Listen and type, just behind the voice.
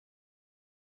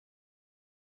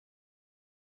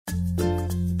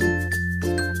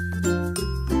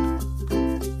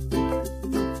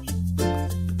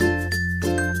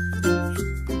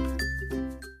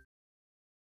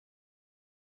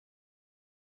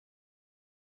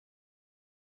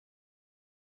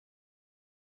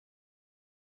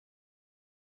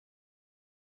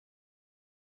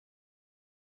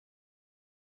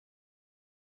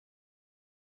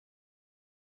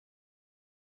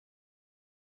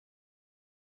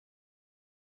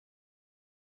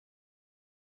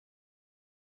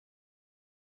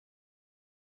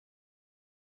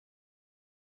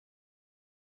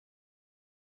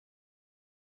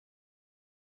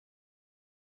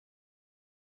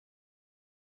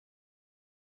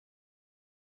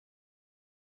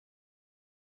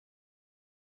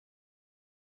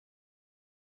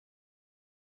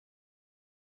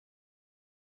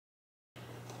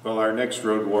Well, our next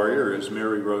road warrior is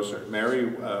Marye Roeser.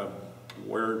 Marye,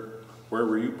 where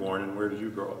were you born and where did you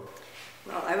grow up?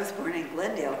 Well, I was born in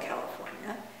Glendale,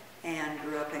 California, and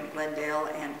grew up in Glendale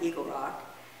and Eagle Rock.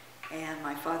 And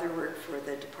my father worked for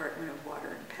the Department of Water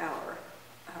and Power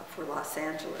for Los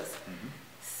Angeles. Mm-hmm.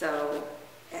 So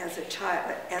as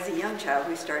a young child,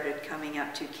 we started coming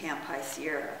up to Camp High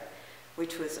Sierra,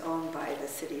 which was owned by the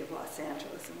city of Los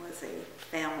Angeles and was a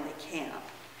family camp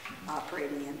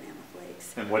operating in Mammoth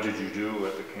Lakes. And what did you do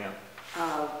at the camp?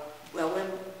 Well,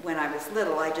 when I was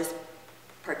little, I just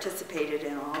participated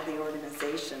in all the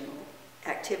organizational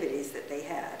activities that they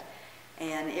had.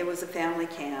 And it was a family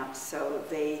camp, so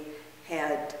they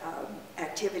had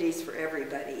activities for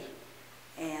everybody.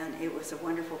 And it was a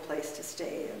wonderful place to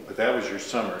stay. But that was your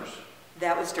summers?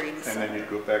 That was during the summer. And then you'd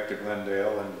go back to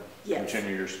Glendale and yes.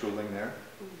 Continue your schooling there?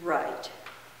 Right.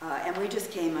 And we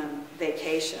just came on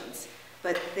vacations.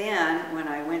 But then, when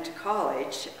I went to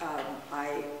college,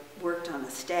 I worked on the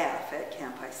staff at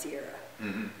Camp High Sierra,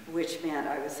 mm-hmm. which meant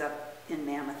I was up in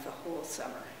Mammoth the whole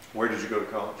summer. Where did you go to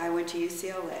college? I went to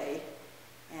UCLA,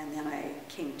 and then I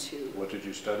came to... What did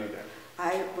you study there?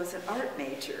 I was an art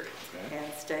major, okay.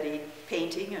 and studied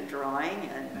painting and drawing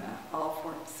and all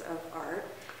forms of art,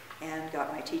 and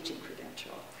got my teaching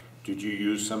credential. Did you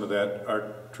use some of that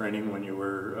art training when you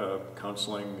were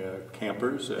counseling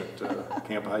campers at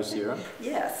Camp High Sierra?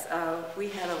 Yes, we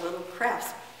had a little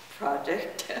crafts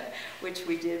project, which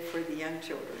we did for the young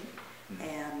children, mm-hmm.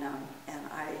 and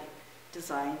I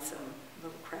designed some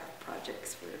little craft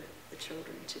projects for the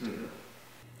children to do. Mm-hmm.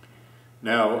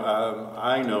 Now,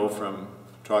 I know from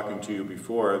talking to you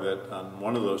before that on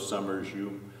one of those summers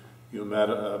you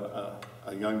met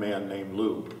a young man named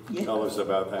Lou. Yes. Tell us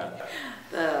about that.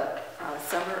 The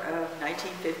summer of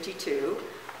 1952,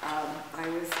 I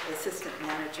was assistant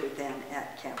manager then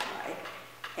at Camp High,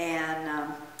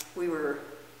 and we were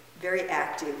very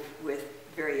active with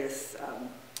various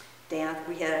dance.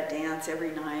 We had a dance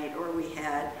every night, or we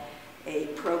had a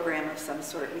program of some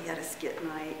sort. We had a skit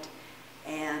night,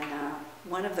 and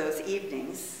one of those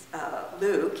evenings,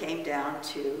 Lou came down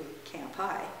to Camp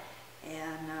High,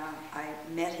 and I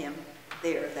met him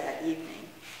there that evening,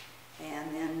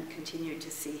 and then continued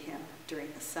to see him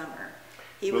during the summer.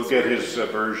 We'll get his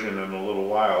version in a little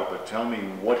while, but tell me,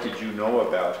 what did you know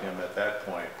about him at that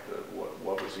point?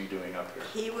 What was he doing up here?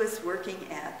 He was working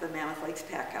at the Mammoth Lakes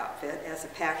Pack Outfit as a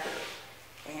packer,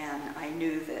 and I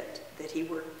knew that he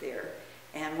worked there.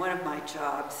 And one of my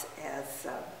jobs as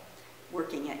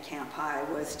working at Camp High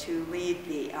was to lead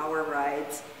the hour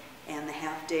rides and the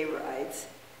half-day rides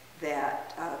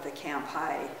that the Camp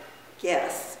High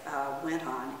guests went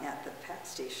on at the pack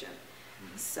station.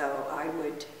 Mm-hmm. So I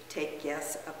would take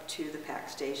guests up to the pack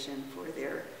station for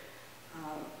their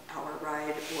hour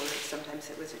ride, or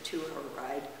sometimes it was a 2-hour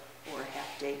ride or a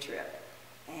half-day trip.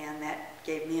 And that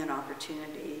gave me an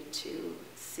opportunity to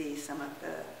see some of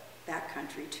the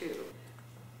backcountry too.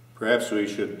 Perhaps we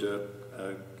should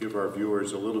give our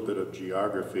viewers a little bit of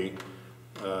geography.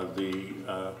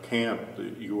 The camp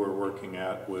that you were working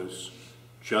at was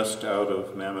just out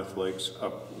of Mammoth Lakes,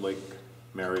 up Lake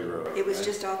Marye Road. It was right?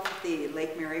 Just off the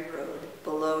Lake Marye Road,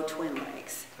 below Twin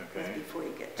Lakes. Okay. Before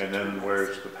you get to and then Twin where's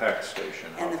Lakes. The pack station?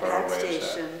 And the pack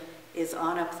station is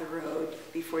on up the road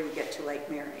before you get to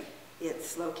Lake Marye.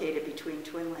 It's located between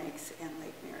Twin Lakes and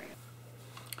Lake Marye.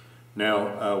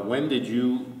 Now, when did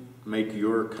you make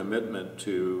your commitment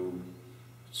to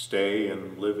stay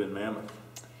and live in Mammoth?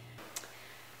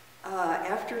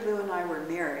 After Lou and I were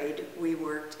married, we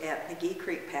worked at McGee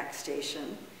Creek Pack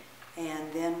Station,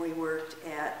 and then we worked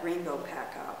at Rainbow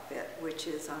Pack Outfit, which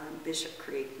is on Bishop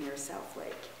Creek near South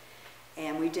Lake.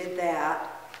 And we did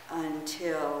that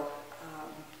until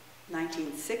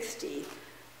 1960,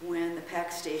 when the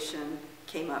pack station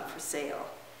came up for sale.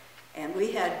 And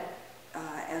we had,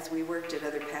 as we worked at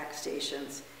other pack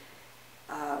stations,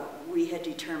 we had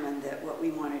determined that what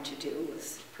we wanted to do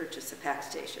was purchase a pack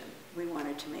station. We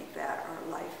wanted to make that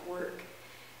our life work.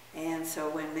 And so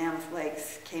when Mammoth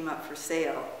Lakes came up for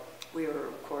sale, we were,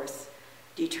 of course,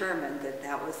 determined that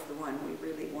that was the one we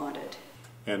really wanted.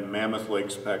 And Mammoth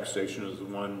Lakes Pack Station is the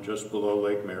one just below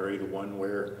Lake Mary, the one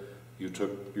where you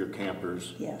took your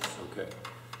campers? Yes. Okay.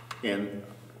 And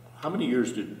how many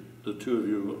years did the two of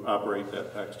you operate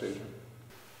that pack station?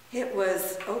 It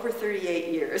was over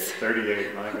 38 years.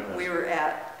 38, my goodness. We were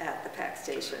at the pack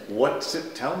station.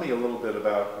 Tell me a little bit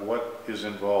about what is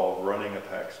involved running a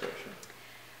pack station.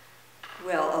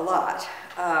 Well, a lot.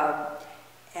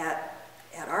 At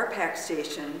our pack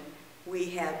station, we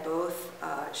had both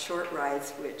short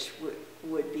rides, which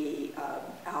would be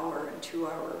hour and 2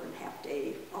 hour and half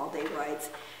day, all day rides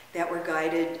that were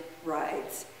guided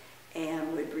rides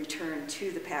and would return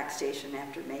to the pack station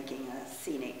after making a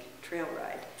scenic trail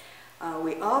ride.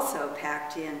 We also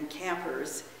packed in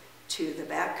campers to the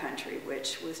backcountry,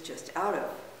 which was just out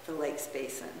of the lakes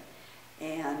basin.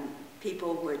 And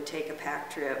people would take a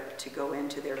pack trip to go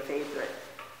into their favorite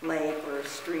lake or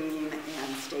stream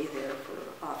and stay there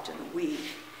for often a week.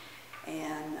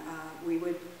 And we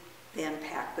would then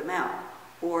pack them out.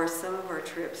 Or some of our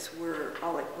trips were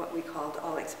what we called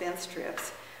all expense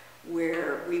trips,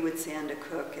 where we would send a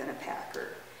cook and a packer.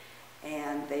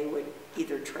 And they would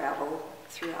either travel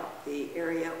throughout the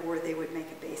area or they would make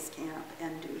a base camp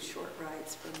and do short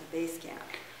rides from the base camp.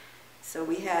 So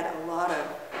we had a lot of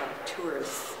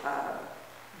tourist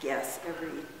guests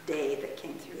every day that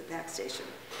came through the pack station.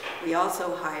 We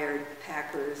also hired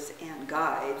packers and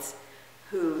guides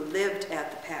who lived at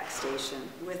the pack station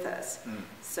with us.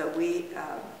 So we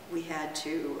had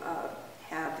to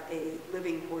have a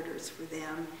living quarters for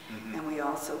them, and we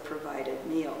also provided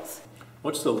meals.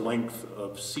 What's the length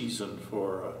of season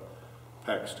for a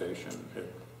pack station in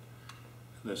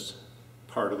this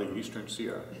part of the Eastern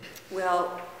Sierra?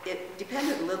 Well, it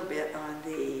depended a little bit on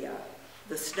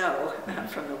the snow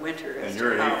from the winter. And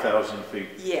you're at 8,000 feet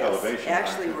elevation. Yes,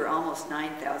 actually we're almost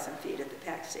 9,000 feet at the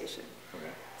pack station. Okay.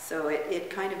 So it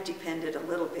kind of depended a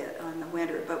little bit on the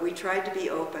winter, but we tried to be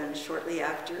open shortly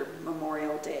after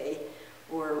Memorial Day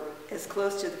or as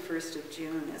close to the 1st of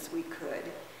June as we could.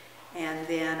 And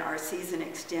then our season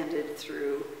extended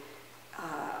through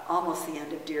almost the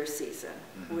end of deer season,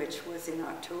 which was in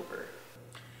October.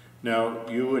 Now,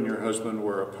 you and your husband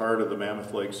were a part of the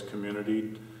Mammoth Lakes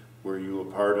community. Were you a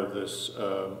part of this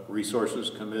resources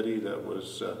committee that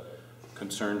was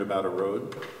concerned about a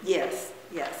road? Yes,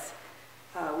 yes.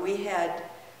 We had,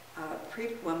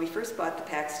 when we first bought the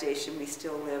pack station, we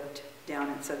still lived down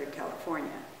in Southern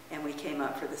California, and we came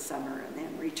up for the summer and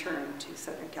then returned to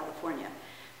Southern California.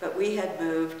 But we had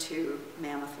moved to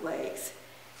Mammoth Lakes,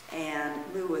 and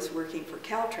Lou was working for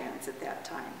Caltrans at that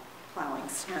time, plowing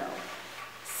snow.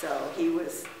 So he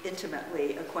was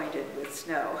intimately acquainted with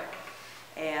snow,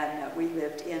 and we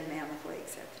lived in Mammoth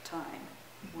Lakes at the time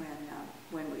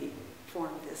when we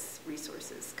formed this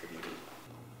resources committee.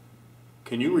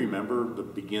 Can you remember the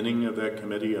beginning of that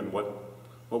committee and what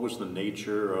was the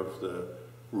nature of the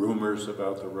rumors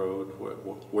about the road?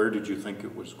 Where did you think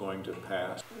it was going to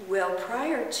pass? Well,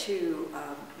 prior to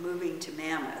moving to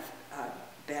Mammoth,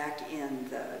 back in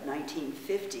the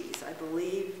 1950s, I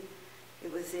believe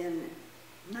it was in,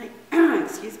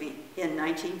 excuse me, in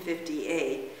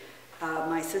 1958,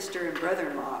 my sister and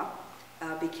brother-in-law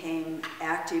became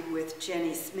active with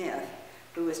Jenny Smith,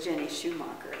 who was Jenny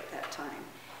Schumacher at that time,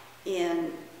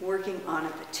 in working on a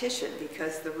petition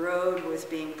because the road was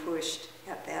being pushed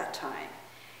at that time.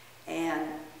 And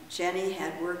Jenny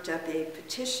had worked up a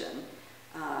petition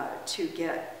to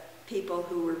get people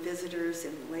who were visitors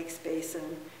in the Lakes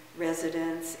Basin,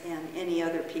 residents, and any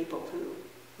other people who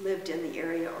lived in the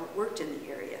area or worked in the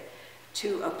area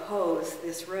to oppose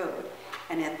this road.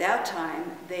 And at that time,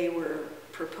 they were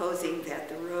proposing that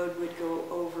the road would go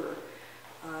over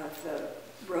the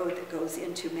road that goes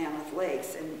into Mammoth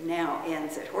Lakes and now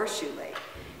ends at Horseshoe Lake.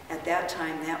 At that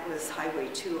time, that was Highway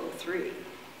 203.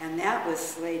 And that was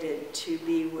slated to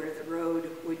be where the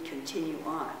road would continue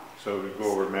on. So it would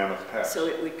go over Mammoth Pass. So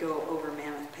it would go over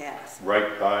Mammoth Pass.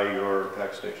 Right by your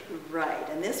pack station. Right,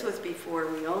 and this was before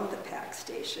we owned the pack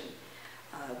station.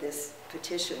 This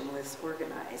petition was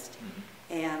organized.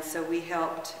 And so we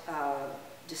helped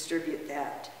distribute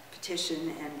that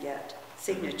petition and get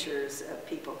signatures of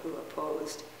people who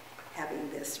opposed having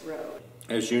this road.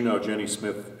 As you know, Jenny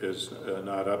Smith is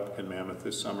not up in Mammoth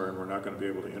this summer, and we're not going to be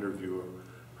able to interview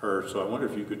her. So I wonder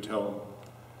if you could tell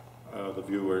the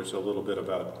viewers a little bit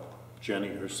about Jenny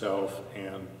herself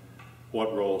and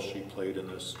what role she played in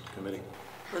this committee.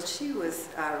 Well, she was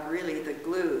really the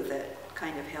glue that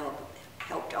kind of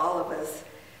helped all of us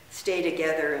stay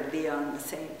together and be on the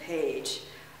same page.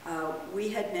 We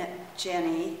had met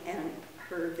Jenny and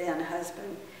her then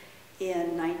husband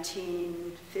in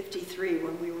 1953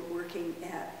 when we were working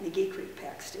at McGee Creek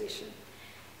Pack Station.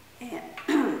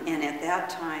 And at that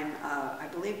time, I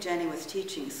believe Jenny was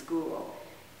teaching school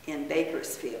in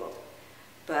Bakersfield.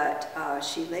 But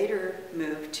she later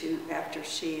moved to, after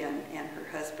she and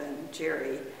her husband,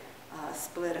 Jerry,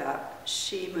 split up,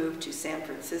 she moved to San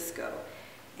Francisco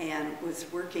and was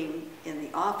working in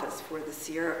the office for the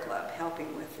Sierra Club,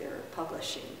 helping with their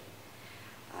publishing.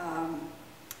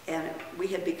 And we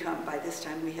had become, by this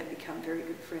time, we had become very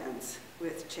good friends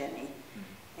with Jenny.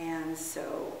 And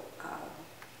so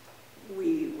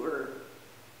we were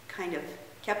kind of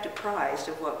kept apprised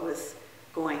of what was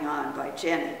going on by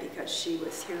Jenny, because she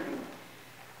was hearing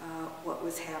what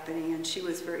was happening, and she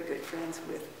was very good friends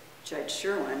with Judge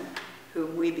Sherwin,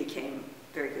 whom we became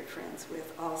very good friends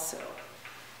with also.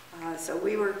 So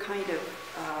we were kind of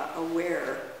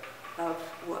aware of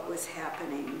what was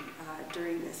happening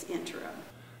during this interim.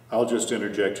 I'll just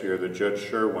interject here that Judge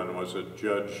Sherwin was a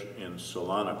judge in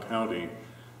Solana County,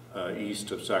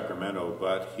 east of Sacramento,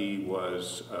 but he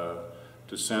was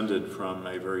descended from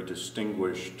a very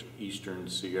distinguished Eastern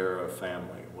Sierra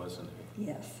family, wasn't he?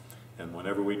 Yes. And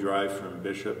whenever we drive from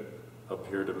Bishop up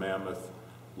here to Mammoth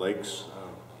Lakes,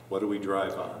 what do we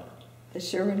drive on? The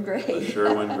Sherwin Grade. The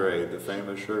Sherwin Grade, the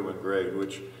famous Sherwin Grade,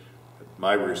 which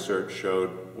my research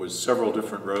showed was several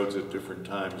different roads at different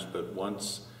times, but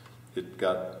once it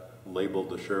got labeled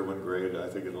the Sherwin Grade, I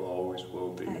think it always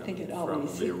will be. I think it from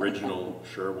always the original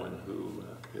Sherwin who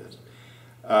is.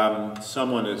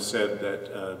 Someone has said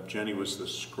that Jenny was the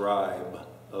scribe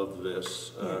of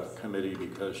this yes. committee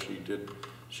because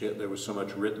there was so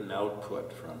much written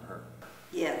output from her.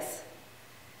 Yes.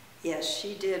 Yes,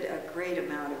 she did a great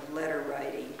amount of letter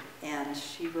writing, and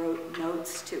she wrote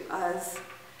notes to us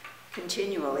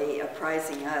continually,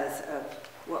 apprising us of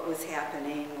what was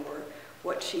happening or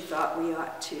what she thought we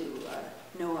ought to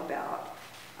know about.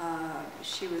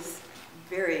 She was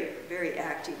very, very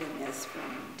active in this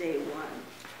from day one.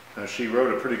 Now, she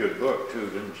wrote a pretty good book too,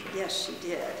 didn't she? Yes, she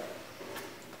did.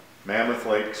 Mammoth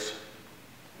Lakes,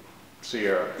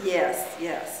 Sierra. Yes,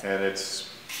 yes. And it's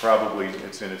in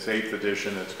its 8th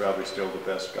edition. It's probably still the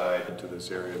best guide Into this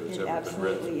area that's it ever been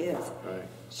written. absolutely is. Right.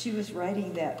 She was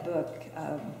writing that book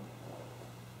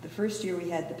the first year we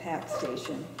had the pack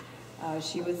station.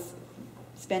 She was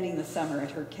spending the summer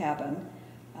at her cabin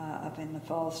up in the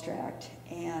Falls Tract,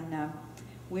 and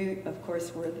we, of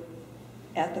course, were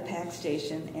at the pack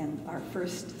station and our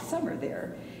first summer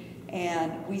there,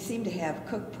 and we seemed to have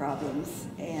cook problems,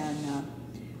 and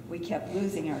we kept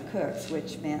losing our cooks,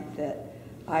 which meant that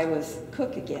I was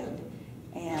cook again,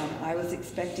 and I was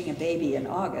expecting a baby in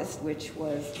August, which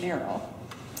was Meryl,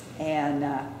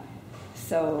 and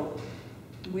so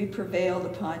we prevailed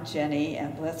upon Jenny,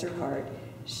 and bless her heart,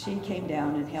 she came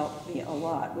down and helped me a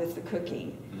lot with the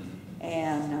cooking.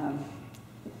 And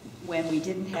when we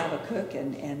didn't have a cook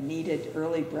and needed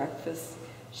early breakfast,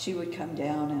 she would come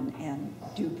down and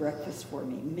do breakfast for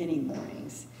me many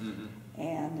mornings.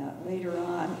 And later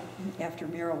on, after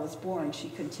Meryl was born, she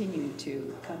continued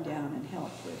to come down and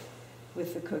help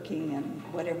with the cooking and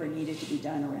whatever needed to be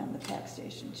done around the pack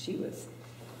station. She was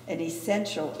an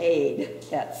essential aide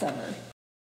that summer.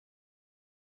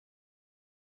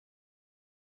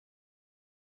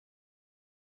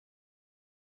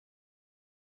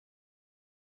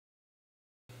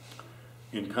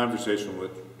 In conversation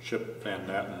with Chip Van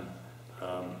Natten,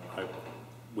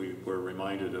 we were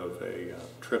reminded of a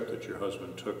trip that your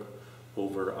husband took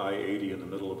over I-80 in the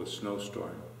middle of a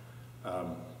snowstorm.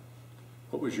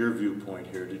 What was your viewpoint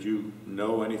here? Did you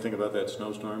know anything about that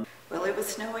snowstorm? Well, it was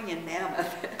snowing in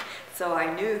Mammoth, so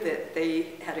I knew that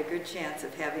they had a good chance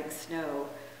of having snow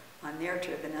on their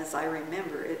trip, and as I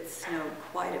remember, it snowed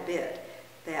quite a bit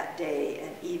that day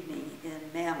and evening in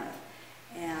Mammoth.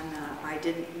 And I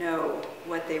didn't know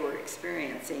what they were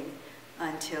experiencing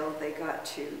until they got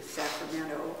to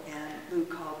Sacramento, and Lou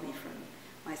called me from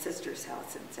my sister's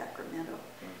house in Sacramento.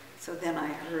 So then I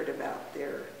heard about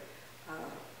their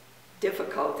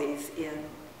difficulties in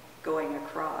going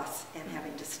across and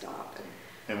having to stop.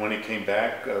 And when he came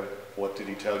back, what did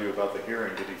he tell you about the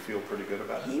hearing? Did he feel pretty good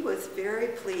about it? He was very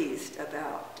pleased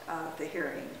about the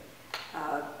hearing.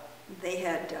 They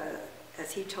had,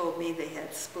 as he told me, they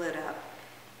had split up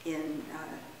in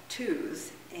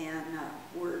twos and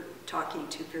were talking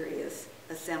to various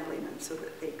assemblymen so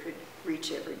that they could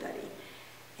reach everybody.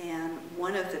 And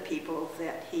one of the people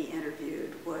that he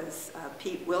interviewed was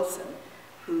Pete Wilson,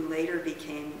 who later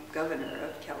became governor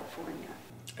of California.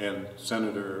 And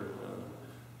Senator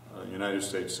United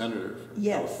States Senator from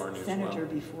Yes, California as senator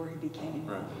well. before he became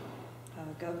Right.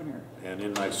 Governor. And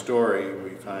in my story,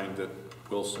 we find that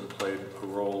Wilson played a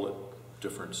role at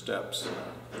different steps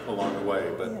along the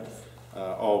way, but Yes.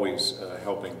 always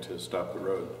helping to stop the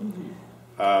road. Mm-hmm.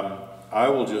 I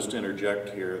will just interject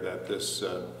here that this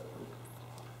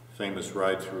famous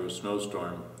ride through a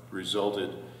snowstorm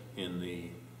resulted in the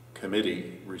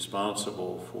committee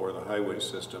responsible for the highway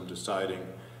system deciding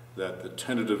that the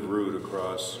tentative route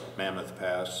across Mammoth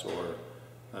Pass or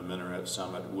Minaret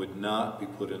Summit would not be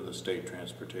put in the state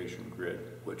transportation grid,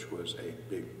 which was a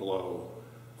big blow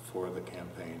for the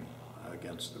campaign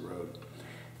against the road.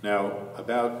 Now,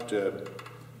 about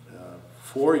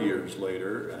 4 years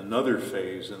later, another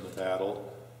phase in the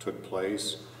battle took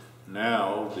place.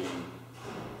 Now,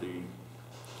 the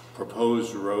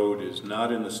proposed road is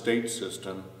not in the state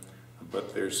system,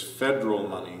 but there's federal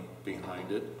money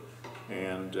behind it,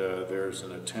 and there's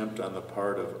an attempt on the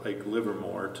part of Ike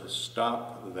Livermore to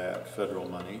stop that federal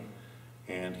money,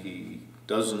 and he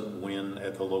doesn't win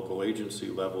at the local agency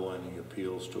level, and he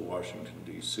appeals to Washington,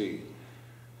 D.C.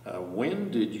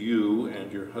 When did you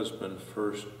and your husband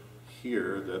first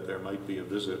hear that there might be a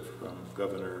visit from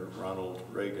Governor Ronald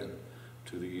Reagan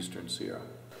to the Eastern Sierra?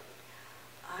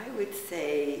 I would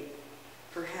say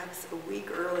perhaps a week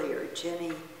earlier,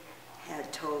 Jenny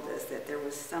had told us that there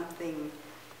was something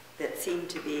that seemed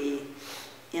to be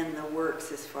in the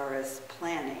works as far as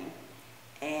planning.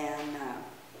 And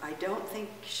I don't think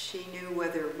she knew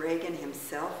whether Reagan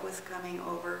himself was coming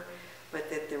over, but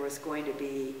that there was going to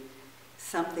be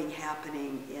something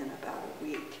happening in about a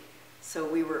week. So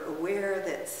we were aware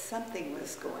that something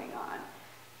was going on,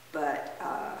 but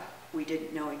we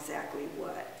didn't know exactly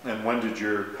what. And when did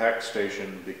your PAC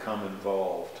station become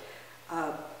involved?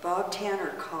 Bob Tanner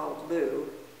called Lou.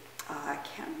 I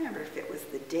can't remember if it was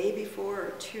the day before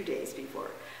or 2 days before.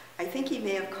 I think he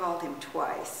may have called him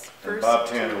twice. And Bob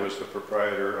Tanner was the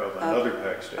proprietor of another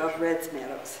PAC station. Of Red's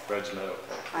Meadows. Red's Meadow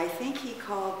PAC. I think he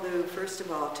called Lou, first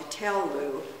of all, to tell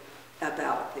Lou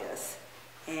about this,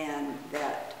 and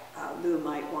that Lou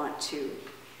might want to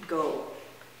go,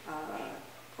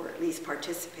 or at least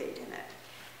participate in it.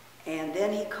 And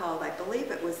then he called, I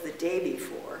believe it was the day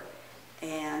before,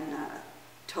 and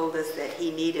told us that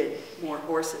he needed more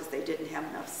horses. They didn't have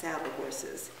enough saddle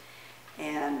horses,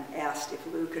 and asked if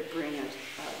Lou could bring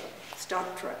a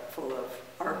stock truck full of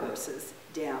our horses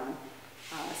down,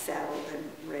 saddled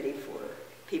and ready for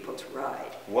people to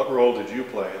ride. What role did you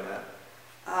play in that?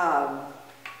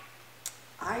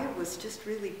 I was just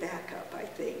really backup, I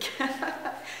think.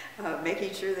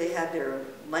 Making sure they had their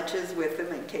lunches with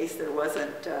them in case there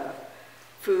wasn't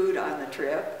food on the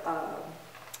trip.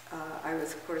 I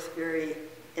was, of course, very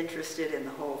interested in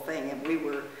the whole thing, and we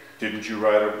were... Didn't you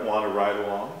want to ride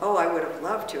along? Oh, I would have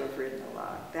loved to have ridden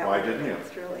along. Why didn't you?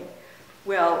 Thrilling.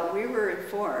 Well, we were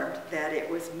informed that it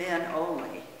was men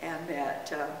only, and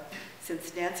that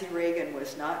since Nancy Reagan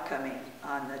was not coming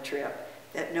on the trip,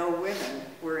 that no women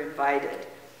were invited.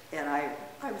 And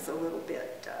I was a little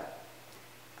bit,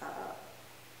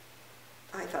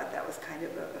 I thought that was kind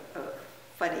of a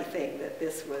funny thing that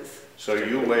this was. So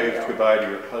you waved goodbye to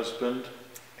your husband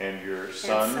and your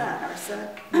son? And our son,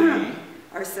 Lee.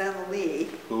 Our son Lee.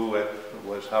 Who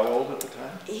was how old at the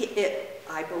time?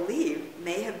 I believe,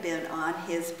 may have been on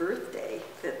his birthday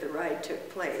that the ride took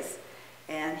place.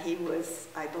 And he was,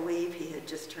 I believe he had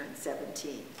just turned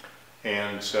 17.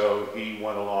 And so he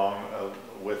went along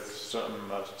with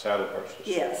some saddle horses.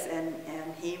 Yes, and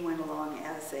he went along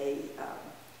as a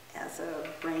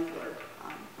wrangler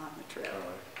on the trail.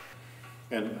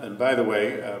 And by the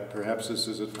way, perhaps this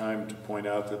is a time to point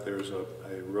out that there's a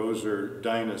Roeser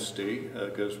dynasty,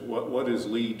 because what is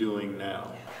Lee doing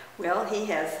now? Well, he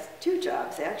has two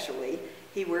jobs, actually.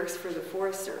 He works for the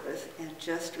Forest Service and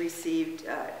just received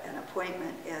an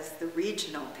appointment as the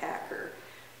regional packer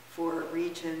for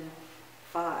Region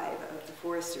 5 of the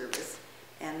Forest Service.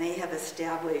 And they have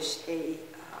established a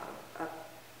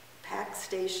pack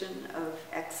station of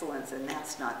excellence, and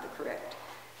that's not the correct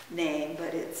name,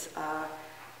 but it's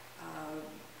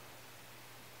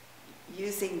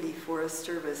using the Forest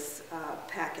Service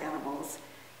pack animals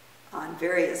on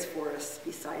various forests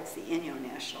besides the Inyo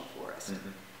National Forest. Mm-hmm.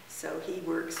 So he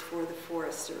works for the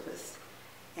Forest Service,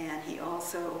 and he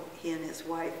and his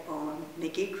wife own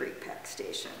McGee Creek Pack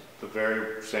Station. The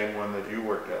very same one that you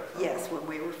worked at? Yes, when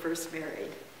we were first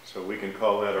married. So we can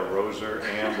call that a Roeser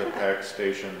and a Pack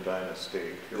Station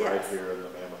dynasty. You're yes. Right here in the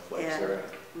Mammoth Lakes and area.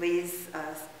 Lee's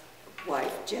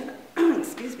wife,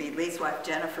 Lee's wife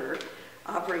Jennifer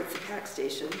operates the pack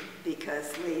station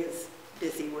because Lee is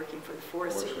busy working for the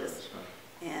Forest Service.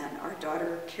 And our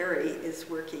daughter Carrie is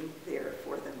working there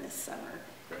for them this summer,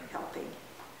 okay.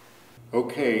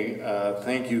 Okay,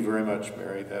 thank you very much,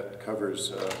 Mary. That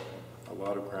covers a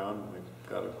lot of ground. We've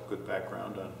got a good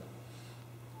background on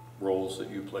roles that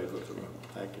you played with the room.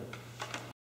 Thank you.